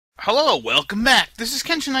Hello, welcome back. This is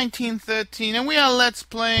Kenshin1913, and we are Let's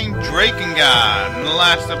Playing Drakengard. In the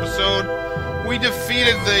last episode, we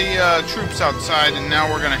defeated the troops outside, and now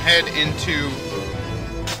we're gonna head into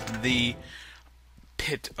the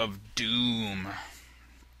Pit of Doom.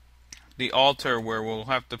 The altar where we'll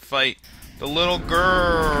have to fight the little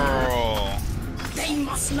girl. They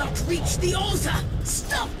must not reach the altar!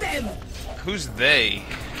 Stop them! Who's they?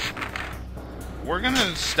 We're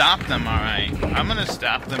gonna stop them, alright. I'm gonna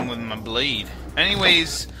stop them with my blade.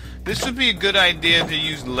 Anyways, this would be a good idea to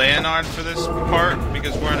use Leonard for this part,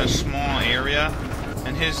 because we're in a small area.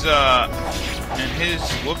 And his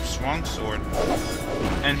whoops, wrong sword.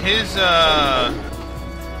 And his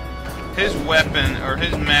weapon, or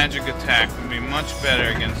his magic attack would be much better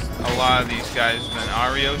against a lot of these guys than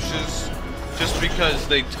Ariosh's. Just because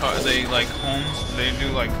they like do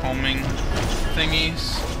like homing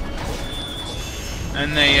thingies.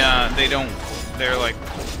 And they're like,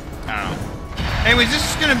 I don't know. Anyways, this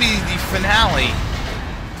is gonna be the finale,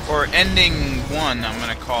 or ending one, I'm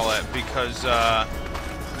gonna call it, because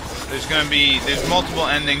there's multiple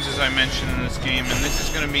endings, as I mentioned in this game, and this is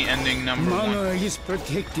gonna be ending number one. Manah is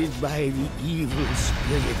protected by the evil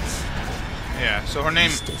spirits. Yeah, so her name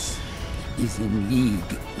Justice is in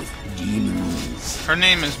league with demons. Her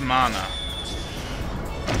name is Manah,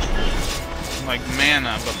 like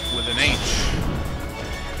mana, but with an H.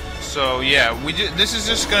 So yeah, this is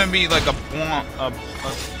just gonna be like I was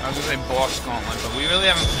gonna say boss gauntlet, but we really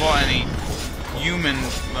haven't fought any human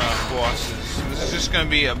bosses. This is just gonna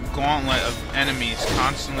be a gauntlet of enemies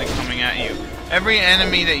constantly coming at you. Every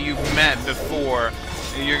enemy that you've met before,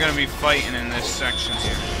 you're gonna be fighting in this section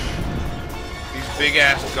here. These big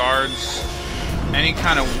ass guards, any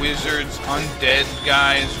kind of wizards, undead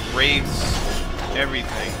guys, wraiths,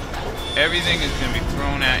 everything. Everything is gonna be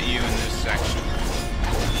thrown at you in this section.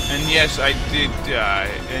 And yes, I did die.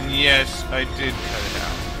 And yes, I did cut it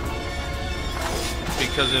out.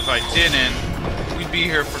 Because if I didn't, we'd be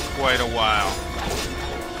here for quite a while.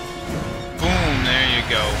 Boom, there you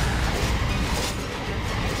go.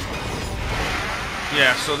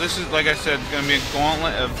 Yeah, so this is, like I said, going to be a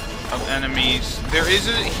gauntlet of enemies. There is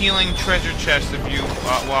a healing treasure chest if you,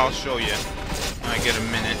 well, I'll show you when I get a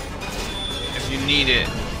minute. If you need it.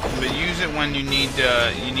 But use it when you need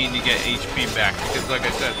to get HP back, because like I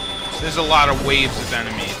said, there's a lot of waves of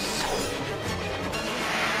enemies.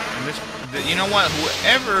 And you know what?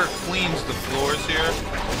 Whoever cleans the floors here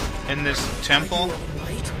in this temple,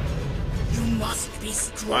 You must be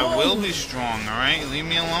strong. I will be strong. All right, leave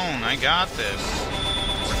me alone. I got this.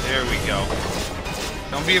 There we go.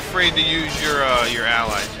 Don't be afraid to use your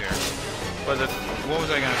allies here. But what was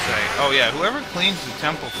I gonna say? Oh yeah, whoever cleans the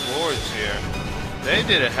temple floors here. They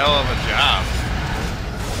did a hell of a job.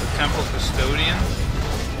 The temple custodian,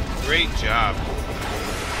 great job.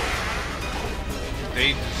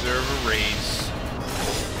 They deserve a raise.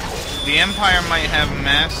 The Empire might have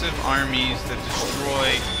massive armies that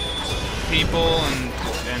destroy people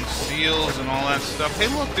and seals and all that stuff. Hey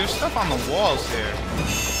look, there's stuff on the walls here.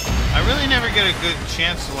 I really never get a good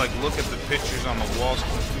chance to like look at the pictures on the walls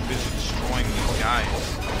because I'm too busy destroying these guys.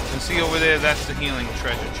 And see over there, that's the healing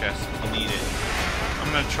treasure chest if you need it.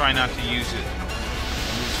 I'm gonna try not to use it,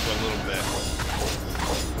 at least for a little bit.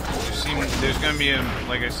 There's gonna be,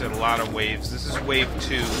 like I said, a lot of waves. This is wave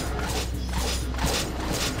 2.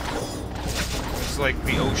 It's like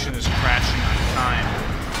the ocean is crashing on time.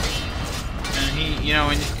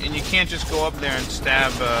 And and you can't just go up there and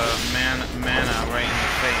stab Manah right in the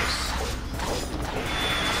face,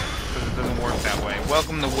 because it doesn't work that way.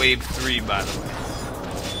 Welcome to wave 3, by the way.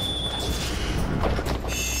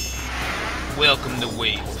 Welcome to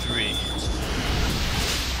Wave 3,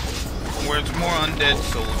 where it's more undead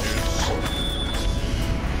soldiers.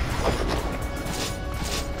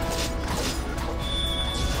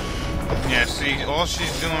 Yeah, see, all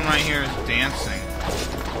she's doing right here is dancing.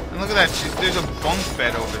 And look at that, there's a bunk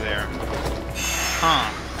bed over there.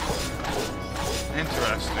 Huh.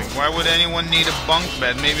 Interesting. Why would anyone need a bunk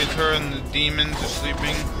bed? Maybe it's her and the demons are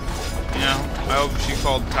sleeping. You know, I hope she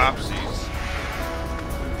called Topsies.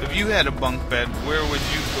 If you had a bunk bed, where would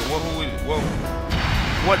you go?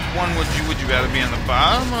 What one would you rather be on the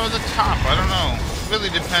bottom or the top? I don't know. It really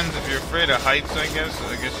depends. If you're afraid of heights, I guess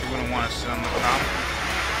you wouldn't want to sit on the top.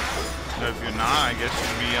 But if you're not, I guess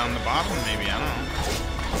you'd be on the bottom. Maybe, I don't know.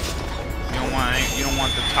 You don't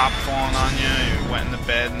want the top falling on you. You're wet in the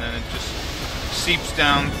bed, and then it just seeps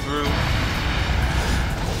down through.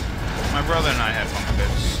 My brother and I had bunk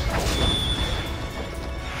beds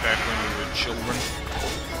back when we were children.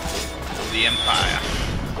 The Empire.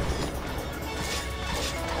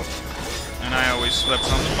 And I always slept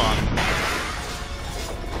on the bottom.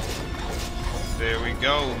 There we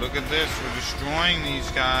go. Look at this. We're destroying these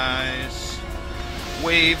guys.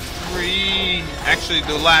 Wave 3. Actually,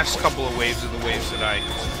 the last couple of waves are the waves that I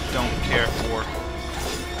don't care for.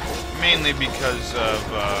 Mainly because of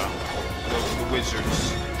the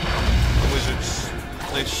wizards. The wizards,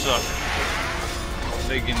 they suck.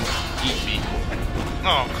 They can eat me.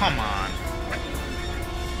 Oh, come on.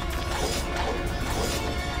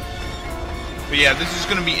 But yeah, this is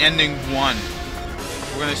going to be ending 1.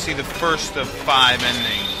 We're going to see the first of 5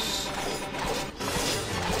 endings.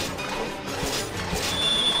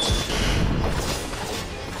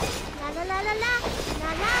 La la la la la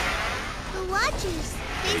la la. The Watchers,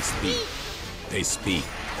 they speak. They speak.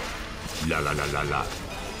 La la la la la.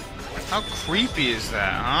 How creepy is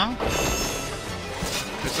that, huh?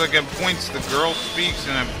 It's like at points the girl speaks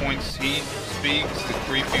and at points he speaks, the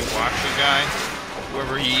creepy watcher guy.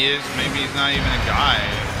 Whoever he is, maybe he's not even a guy,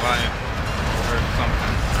 or something.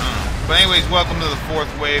 I don't know. But anyways, welcome to the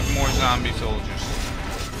 4th wave, more zombie soldiers.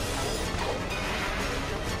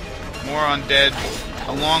 More undead,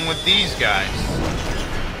 along with these guys.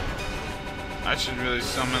 I should really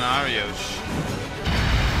summon Ariosh.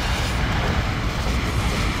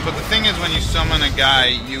 But the thing is, when you summon a guy,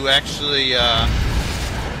 you actually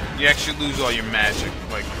lose all your magic,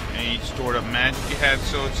 like any stored up magic you had,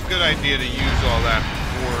 so it's a good idea to use all that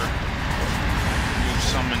before you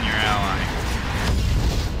summon your ally.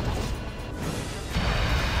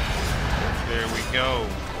 There we go.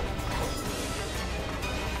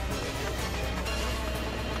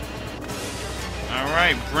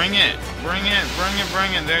 Alright, bring it, bring it, bring it,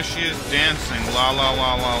 bring it. There she is dancing. La la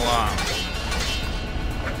la la la.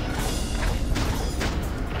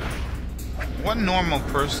 What normal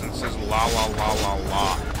person says la la la la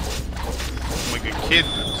la? Like a kid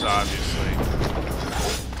does, obviously.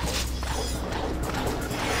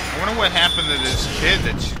 I wonder what happened to this kid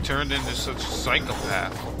that she turned into such a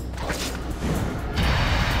psychopath.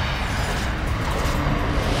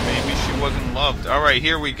 Maybe she wasn't loved. Alright,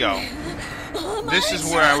 here we go. This is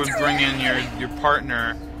where I would bring in your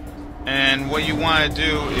partner, and what you want to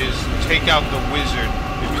do is take out the wizard.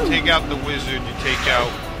 If you take out the wizard, you take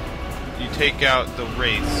out the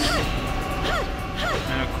wraiths.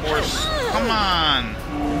 And of course, come on!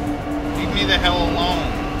 Leave me the hell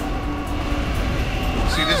alone.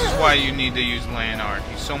 See, this is why you need to use Leonard.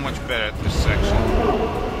 He's so much better at this section.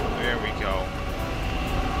 There we go.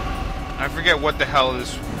 I forget what the hell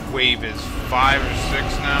this wave is. 5 or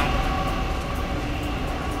 6 now?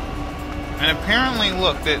 And apparently,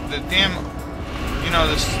 look, the damn, you know,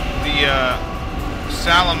 the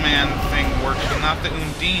Salaman thing works, but not the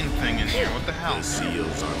Undine thing in here. What the hell? The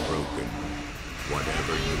seals are broken.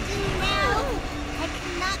 Whatever you do. Now, I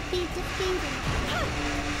cannot be defeated.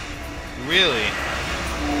 Really?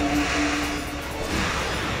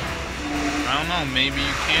 I don't know, maybe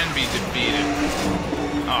you can be defeated.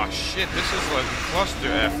 Oh shit, this is like a cluster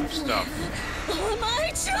F of stuff. Oh, my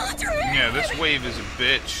children! Yeah, this wave is a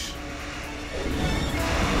bitch.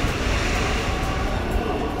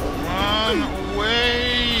 Run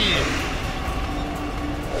away!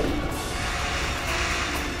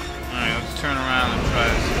 Alright, let's turn around and try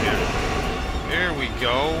this again. There we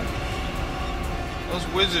go. Those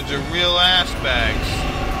wizards are real ass bags.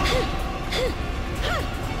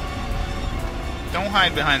 Don't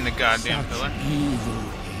hide behind the goddamn pillar. Such evil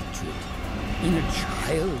hatred in a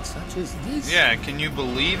child such as this. Yeah, can you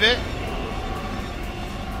believe it?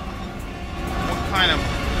 What kind of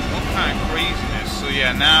craziness? So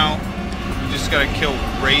yeah, now you just gotta kill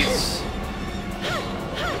wraiths.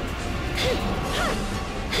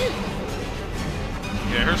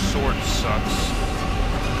 Yeah, her sword sucks.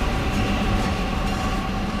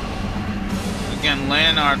 Again,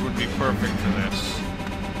 Leonard would be perfect for this.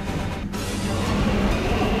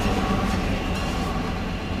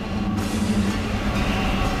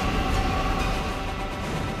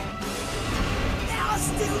 There are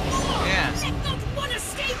still more! Yeah. Let not one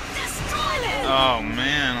escape this toilet! Oh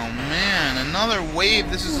man, another wave.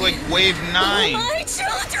 This is like wave 9. My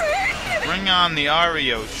children! Bring on the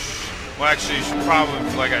Ariosh. Well, actually, you should probably,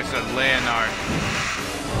 like I said, Leonard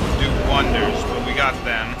would do wonders, but we got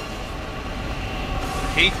them.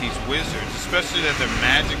 I hate these wizards, especially that they're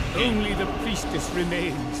magic. Only the priestess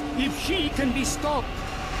remains. If she can be stopped.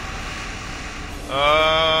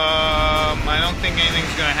 I don't think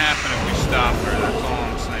anything's gonna happen if we stop her. That's all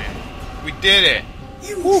I'm saying. We did it.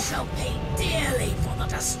 You shall pay dearly for the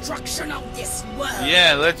destruction of this world!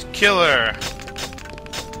 Yeah, let's kill her.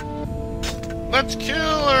 Let's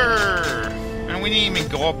kill her! And we didn't even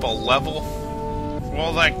go up a level for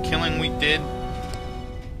all that killing we did.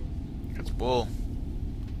 That's bull.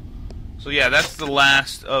 So yeah, that's the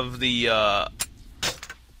last of the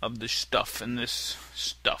of the stuff in this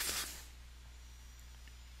stuff.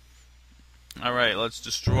 Alright, let's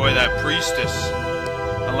destroy that priestess.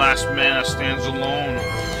 The last Manah stands alone.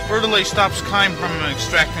 Verdelay stops Kaim from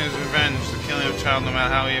extracting his revenge. The killing of a child, no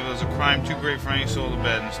matter how evil, is a crime too great for any soul to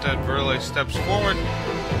bear. Instead, Verdelay steps forward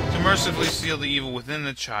to mercifully seal the evil within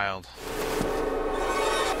the child.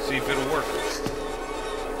 See if it'll work.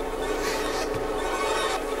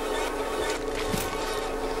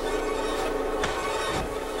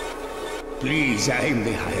 Please, I am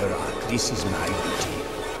the hierarch. This is my duty.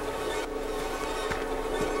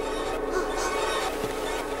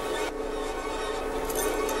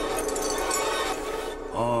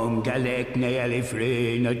 Om galek ne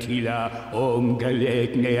alifre natila, om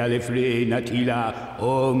galek ne alifre natila,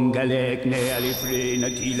 om galek ne alifre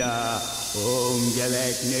natila, om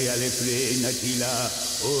galek ne alifre natila,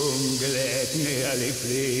 om galek ne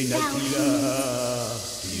alifre natila.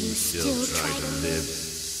 You still try to live.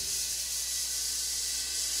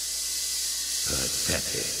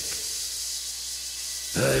 Pathetic.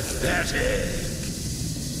 Pathetic.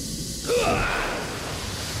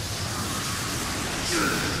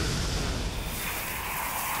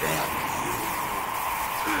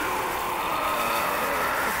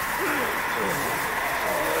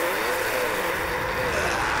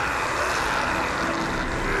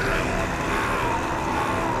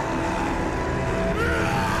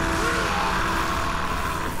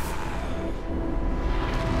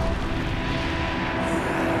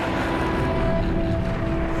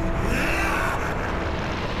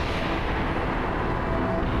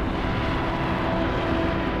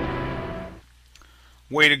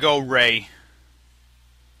 Way to go, Ray.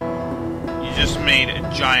 You just made a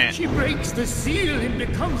giant. She breaks the seal and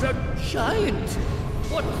becomes a giant.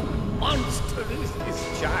 What monster is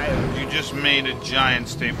this child? You just made a giant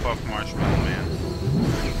Stay Puft Marshmallow Man.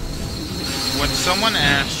 When someone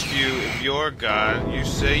asks you if you're a god, you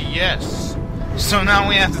say yes. So now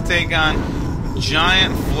we have to take on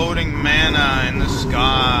giant floating Manah in the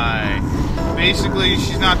sky. Basically,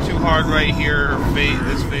 she's not too hard right here. Her face,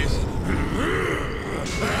 this face.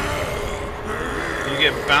 You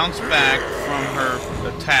get bounced back from her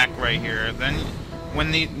attack right here. Then,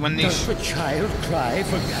 when these Does the child cry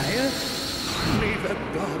for Gaia? May the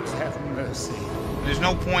gods have mercy. There's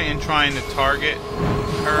no point in trying to target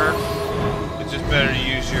her. It's just better to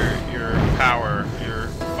use your power, your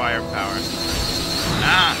firepower.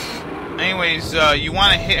 Anyways, you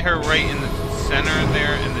want to hit her right in the center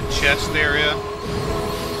there, in the chest area.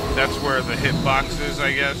 That's where the hitbox is,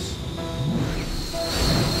 I guess.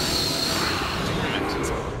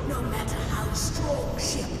 No matter how strong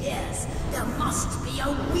ship is, there must be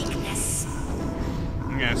a weakness.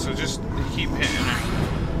 Yeah, so just keep hitting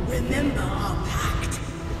her. Remember our pact.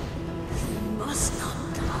 You must not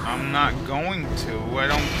die. I'm not going to. I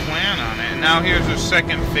don't plan on it. And now here's her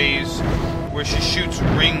second phase, where she shoots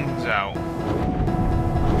rings out.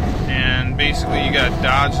 And basically you gotta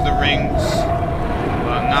dodge the rings.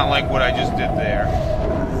 Not like what I just did there.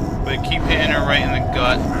 But keep hitting her right in the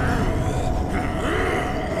gut.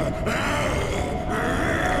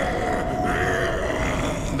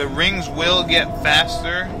 The rings will get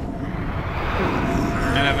faster.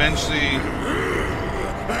 And eventually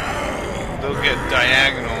they'll get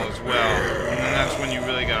diagonal as well. And then that's when you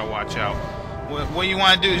really gotta watch out. What you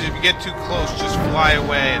want to do is if you get too close, just fly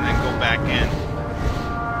away and then go back in.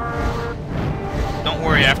 Don't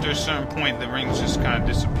worry, after a certain point, the rings just kind of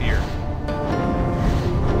disappear.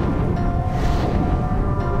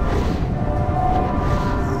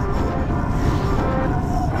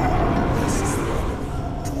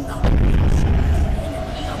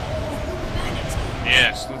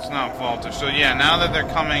 Yes, let's not falter. So yeah, now that they're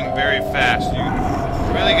coming very fast, you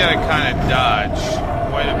really got to kind of dodge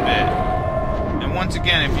quite a bit. And once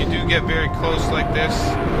again, if you do get very close like this,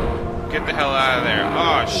 get the hell out of there.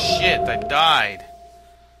 Oh shit, I died.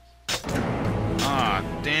 Ah,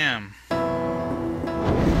 damn.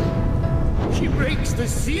 She breaks the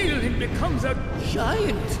seal and becomes a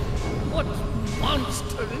giant. What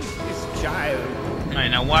monster is this child? Alright,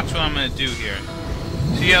 now watch what I'm gonna do here.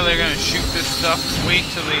 See how they're gonna shoot this stuff? Wait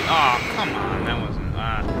till they... Oh, come on, that wasn't...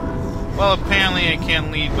 Well, apparently I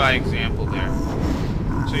can't lead by example there.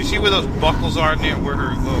 So you see where those buckles are near where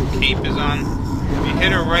her little cape is on? If you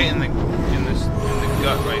hit her right in the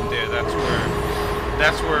gut right there, that's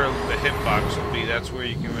where the hitbox will be. That's where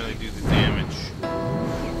you can really do the damage.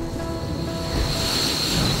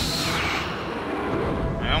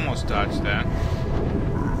 I almost dodged that.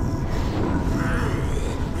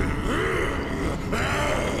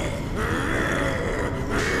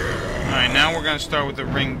 Alright, now we're we're gonna start with the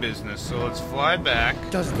ring business. So let's fly back.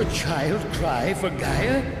 Does the child cry for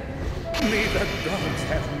Gaia? May the gods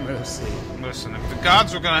have mercy. Listen, if the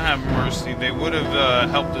gods were gonna have mercy, they would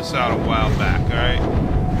have helped us out a while back, alright?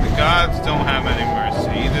 The gods don't have any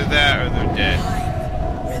mercy. Either that or they're dead.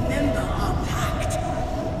 Remember our pact.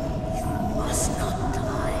 You must not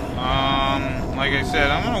die. Like I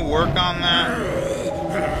said, I'm gonna work on that.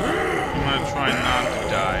 I'm gonna try not to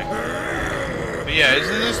die. But yeah,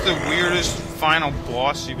 isn't this the weirdest final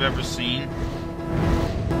boss you've ever seen?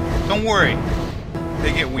 Don't worry.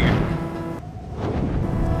 They get weird.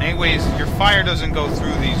 Anyways, your fire doesn't go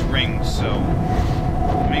through these rings, so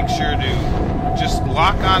make sure to just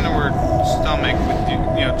lock onto her stomach with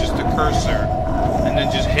just a cursor, and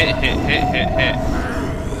then just hit.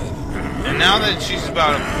 And now that she's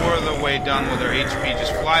about a quarter of the way done with her HP,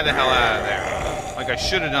 just fly the hell out of there. Like I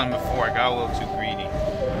should have done before, I got a little too greedy.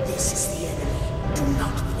 This is the enemy. Do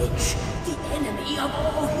not flinch. The enemy of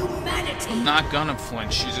all humanity. I'm not gonna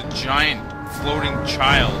flinch. She's a giant floating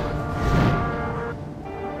child.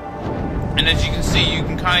 And as you can see, you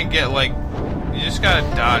can kind of get like, you just gotta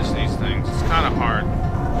dodge these things. It's kind of hard.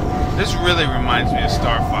 This really reminds me of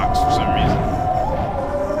Star Fox for some reason.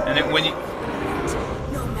 And when you...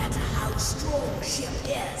 No matter how strong she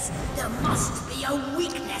appears, there must be a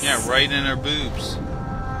weakness. Yeah, right in her boobs.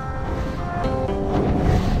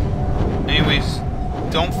 Anyways,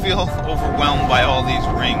 don't feel overwhelmed by all these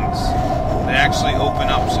rings. They actually open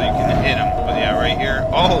up so you can hit them. But yeah, right here.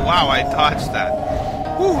 Oh wow, I dodged that.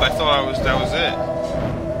 Whew, I thought that was it.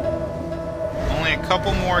 Only a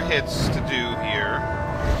couple more hits to do here.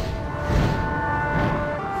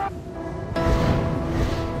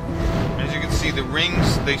 As you can see, the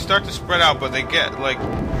rings, they start to spread out, but they get like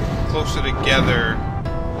closer together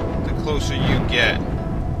the closer you get.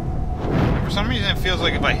 And for some reason it feels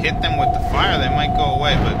like if I hit them with the fire, they might go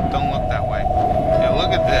away, but don't look that way. Yeah,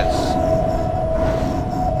 look at this.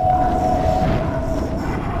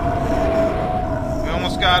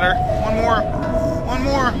 Got her. One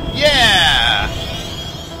more. Yeah!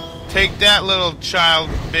 Take that, little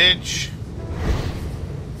child bitch.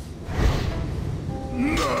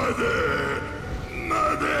 Mother!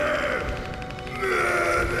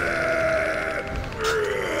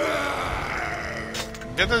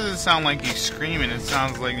 That doesn't sound like he's screaming. It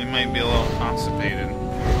sounds like he might be a little constipated.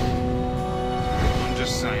 I'm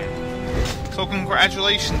just saying. So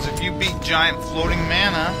congratulations if you beat Giant Floating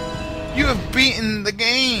Manah. You have beaten the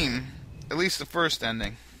game! At least the first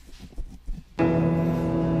ending.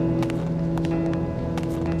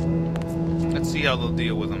 Let's see how they'll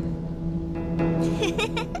deal with him.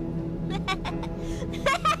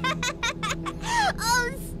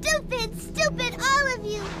 Oh, stupid, all of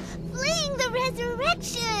you! Fleeing the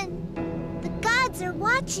resurrection! The gods are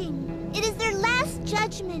watching. It is their last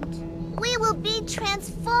judgment. We will be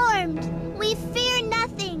transformed. We fear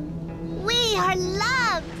nothing. We are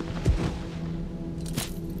loved.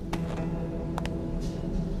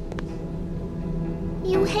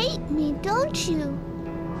 You hate me, don't you?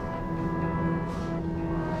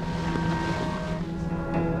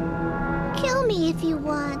 Kill me if you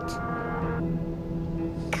want.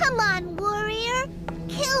 Come on, warrior.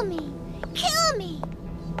 Kill me. Kill me.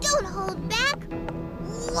 Don't hold back.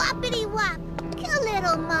 Whoppity whop. Kill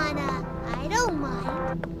little Manah. I don't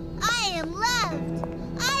mind. I am loved.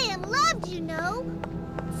 I am loved, you know.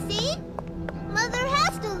 See? Mother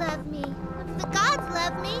has to love me. If the gods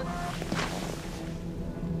love me.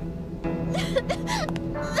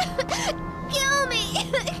 Kill me!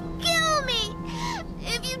 Kill me!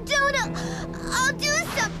 If you don't, I'll do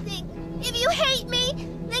something. If you hate me,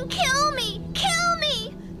 then kill me! Kill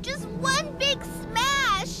me! Just one big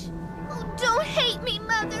smash! Oh, don't hate me,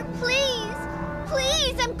 Mother, please!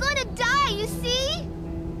 Please, I'm gonna die, you see?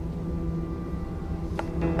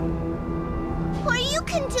 Or you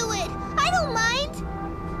can do it! I don't mind!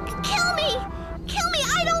 Kill me! Kill me!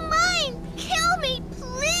 I don't mind! Kill me,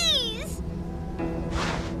 please!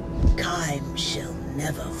 Time shall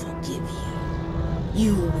never forgive you.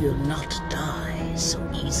 You will not die so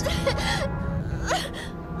easily.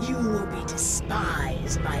 You will be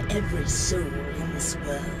despised by every soul in this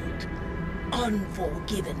world,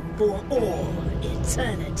 unforgiven for all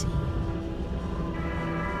eternity.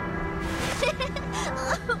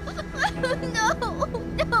 No.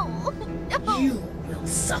 You will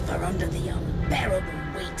suffer under the unbearable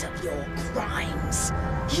weight of your crimes.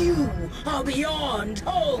 You are beyond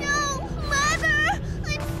hope. No, Mother!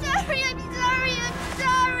 I'm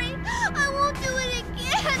sorry. I won't do it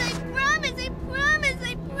again. I promise.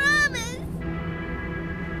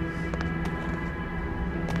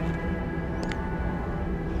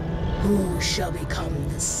 Who shall become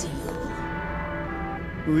the seal?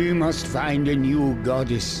 We must find a new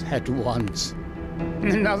goddess at once.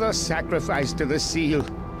 Another sacrifice to the seal.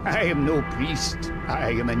 I am no priest.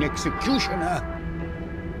 I am an executioner.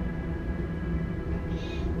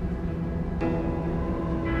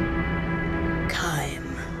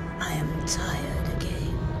 Kaim, I am tired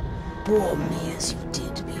again. Warm me as you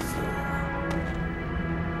did before.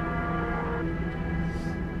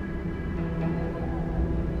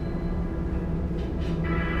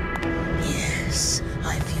 Yes,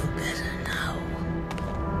 I feel better now.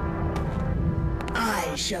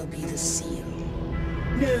 I shall be the seal.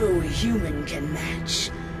 No human can match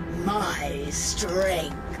my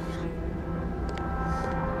strength.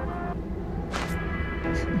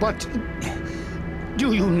 But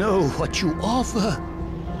do you know what you offer?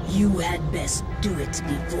 You had best do it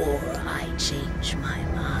before I change my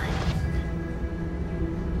mind.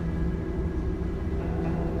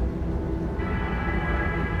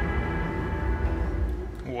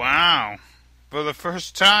 Wow. For the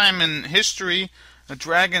first time in history, a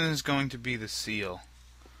dragon is going to be the seal.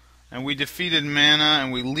 And we defeated Manah,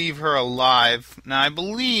 and we leave her alive. Now, I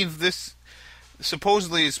believe this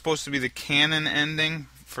supposedly is supposed to be the canon ending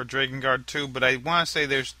for Drakengard 2, but I want to say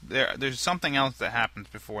there's something else that happens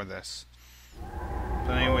before this.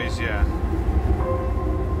 But anyways, yeah.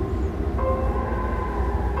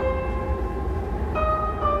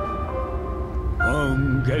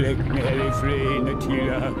 Galek Nealifre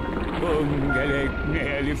Natila. Galek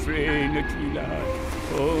Nealifre Natila.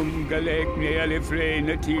 Galek Nealifre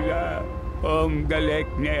Natila. Galek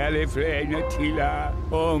Nealifre Natila.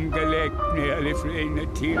 Galek Nealifre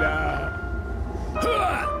Natila.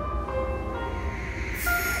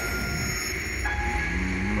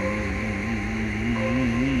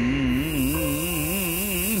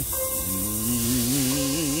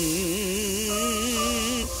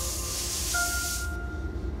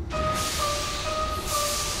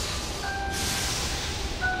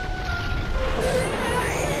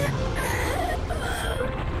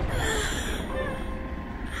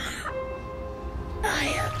 I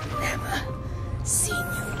have never seen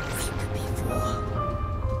you weep before.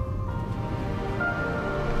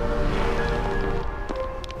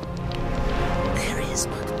 There is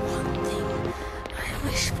but one thing I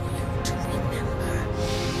wish for you to remember.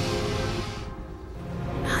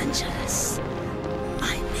 Angelus.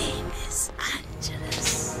 My name is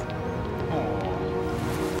Angelus.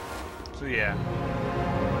 Aww. So yeah.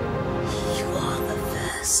 You are the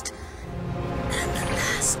first and the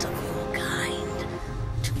last of your kind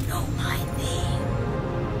to know my name.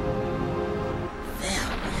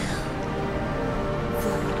 Farewell,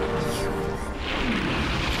 full human.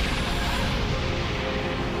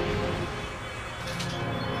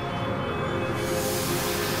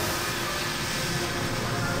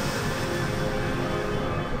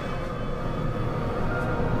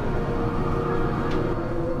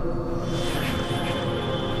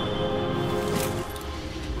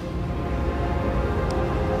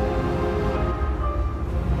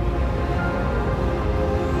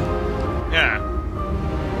 Yeah.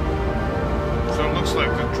 So it looks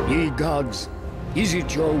like the... Ye gods, is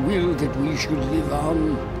it your will that we should live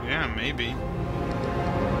on? Yeah, maybe.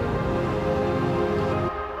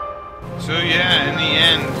 So yeah, in the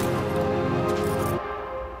end,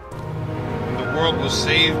 the world was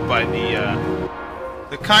saved by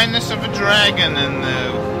the kindness of a dragon and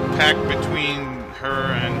the pact between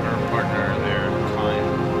her and her partner, their kind.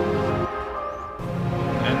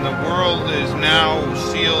 And the world is now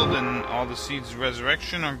sealed, and all the seeds of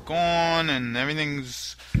resurrection are gone, and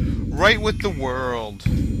everything's right with the world.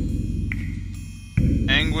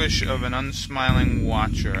 Anguish of an unsmiling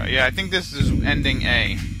watcher. Yeah, I think this is ending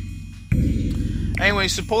A. Anyway,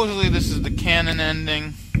 supposedly this is the canon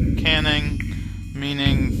ending. Canon,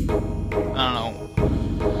 meaning, I don't know,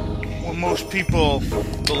 what most people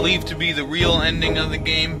believe to be the real ending of the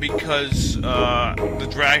game, because the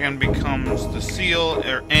dragon becomes the seal,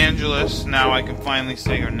 or Angelus. Now I can finally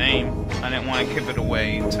say her name. I didn't want to give it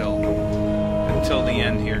away until the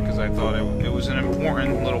end here, because I thought it was an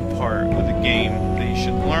important little part of the game that you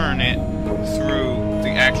should learn it through the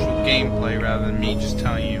actual gameplay rather than me just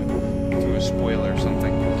telling you through a spoiler or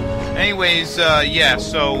something. Anyways, yeah,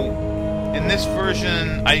 so in this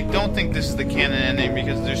version, I don't think this is the canon ending,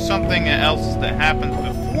 because there's something else that happens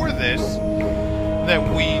before this that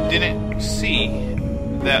we didn't see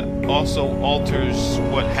that also alters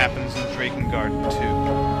what happens in Drakengard 2.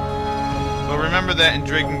 But remember that in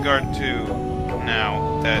Drakengard 2,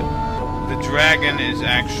 now, that the dragon is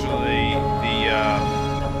actually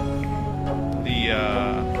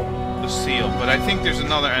the seal. But I think there's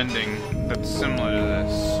another ending that's similar to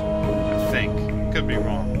this. I think. Could be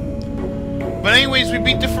wrong. But anyways, we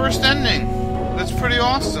beat the first ending. That's pretty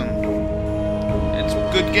awesome. It's a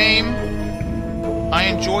good game. I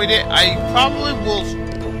enjoyed it. I probably will,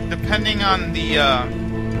 depending on the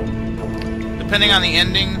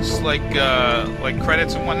endings, like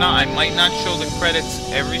credits and whatnot. I might not show the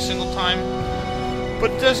credits every single time,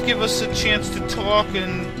 but it does give us a chance to talk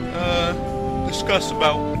and discuss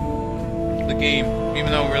about the game,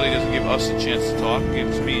 even though it really doesn't give us a chance to talk. It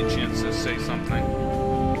gives me a chance to say something.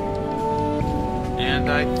 And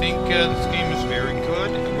I think this game is very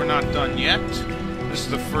good. We're not done yet. This is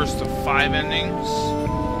the first of 5 endings.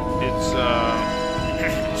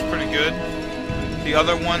 It's pretty good. The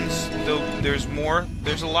other ones, though, there's more.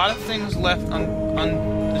 There's a lot of things left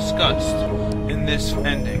undiscussed in this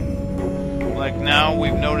ending. Like now,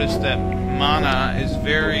 we've noticed that Manah is a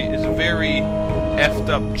very effed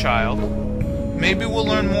up child. Maybe we'll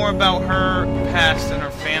learn more about her past and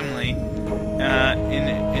her family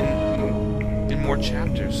in more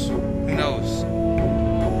chapters. Who knows?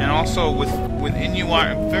 And also with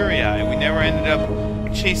Inuart and Furii, we never ended up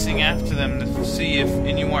chasing after them to see if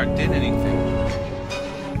Inuart did anything.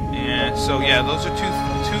 And so yeah, those are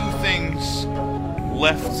two things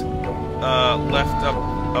left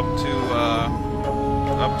up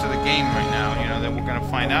to the game right now. You know, that we're gonna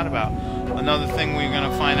find out about. Another thing we're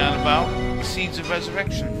gonna find out about: the Seeds of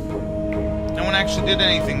Resurrection. No one actually did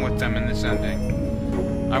anything with them in this ending.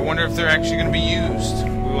 I wonder if they're actually going to be used.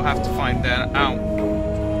 We will have to find that out.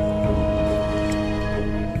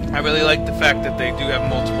 I really like the fact that they do have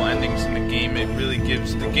multiple endings in the game. It really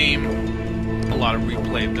gives the game a lot of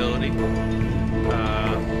replayability. And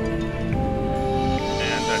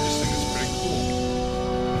I just think it's pretty cool.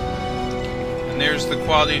 And there's the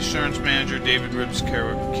quality assurance manager, David Ribbs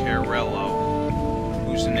Carello,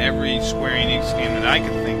 who's in every Square Enix game that I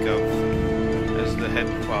can think of as the head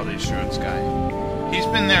quality assurance guy. He's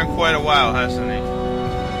been there quite a while, hasn't he?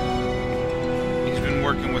 He's been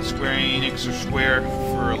working with Square Enix or Square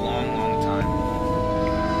for a long, long time.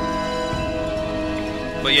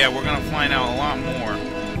 But yeah, we're gonna find out a lot more.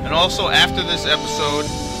 And also, after this episode,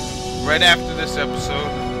 right after this episode,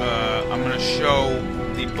 I'm gonna show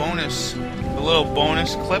the little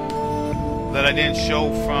bonus clip that I didn't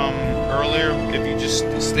show from earlier. If you just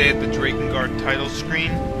stay at the Drakengard title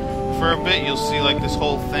screen for a bit, you'll see like this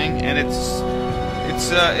whole thing, and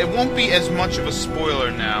it won't be as much of a spoiler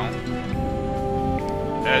now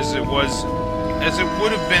as it would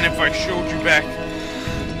have been if I showed you back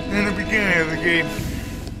in the beginning of the game,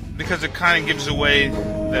 because it kind of gives away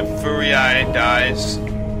that Furii dies,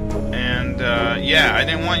 and yeah, I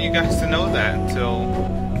didn't want you guys to know that until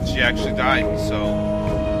she actually died. So,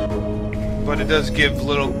 but it does give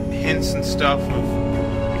little hints and stuff of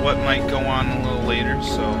what might go on a little later.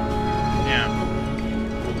 So, yeah.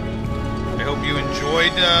 I hope you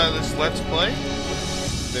enjoyed this Let's Play.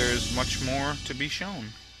 There's much more to be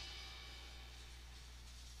shown.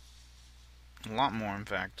 A lot more, in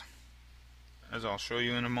fact. As I'll show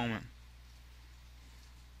you in a moment.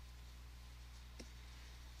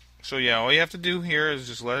 So yeah, all you have to do here is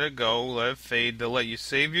just let it go, let it fade. They'll let you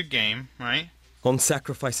save your game, right? On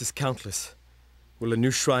sacrifices countless, will a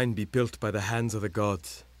new shrine be built by the hands of the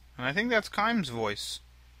gods. And I think that's Kaim's voice.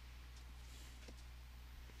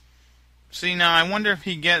 See, now I wonder if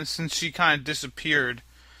he gets, since she kind of disappeared,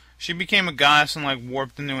 she became a goddess and like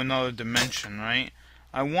warped into another dimension, right?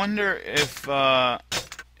 I wonder if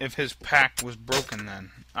his pact was broken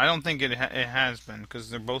then. I don't think it has been, because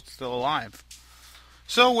they're both still alive.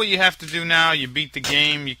 So what you have to do now, you beat the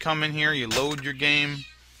game, you come in here, you load your game,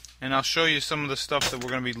 and I'll show you some of the stuff that we're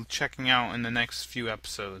going to be checking out in the next few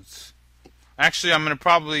episodes. Actually, I'm going to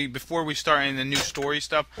probably, before we start in the new story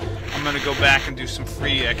stuff, I'm going to go back and do some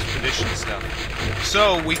free expedition stuff.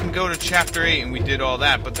 So, we can go to Chapter 8, and we did all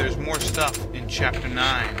that, but there's more stuff in Chapter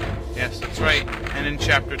 9. Yes, that's right. And in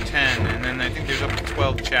Chapter 10, and then I think there's up to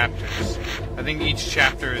 12 chapters. I think each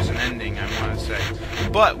chapter is an ending, I want to say.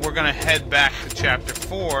 But we're going to head back to Chapter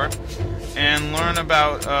 4 and learn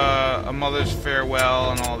about a mother's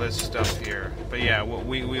farewell and all this stuff here. But yeah,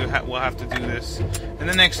 we'll have to do this in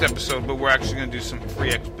the next episode, but we're actually going to do some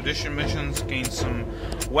free expedition missions, gain some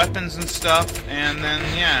weapons and stuff, and then,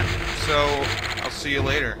 yeah, so I'll see you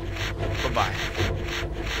later. Bye-bye.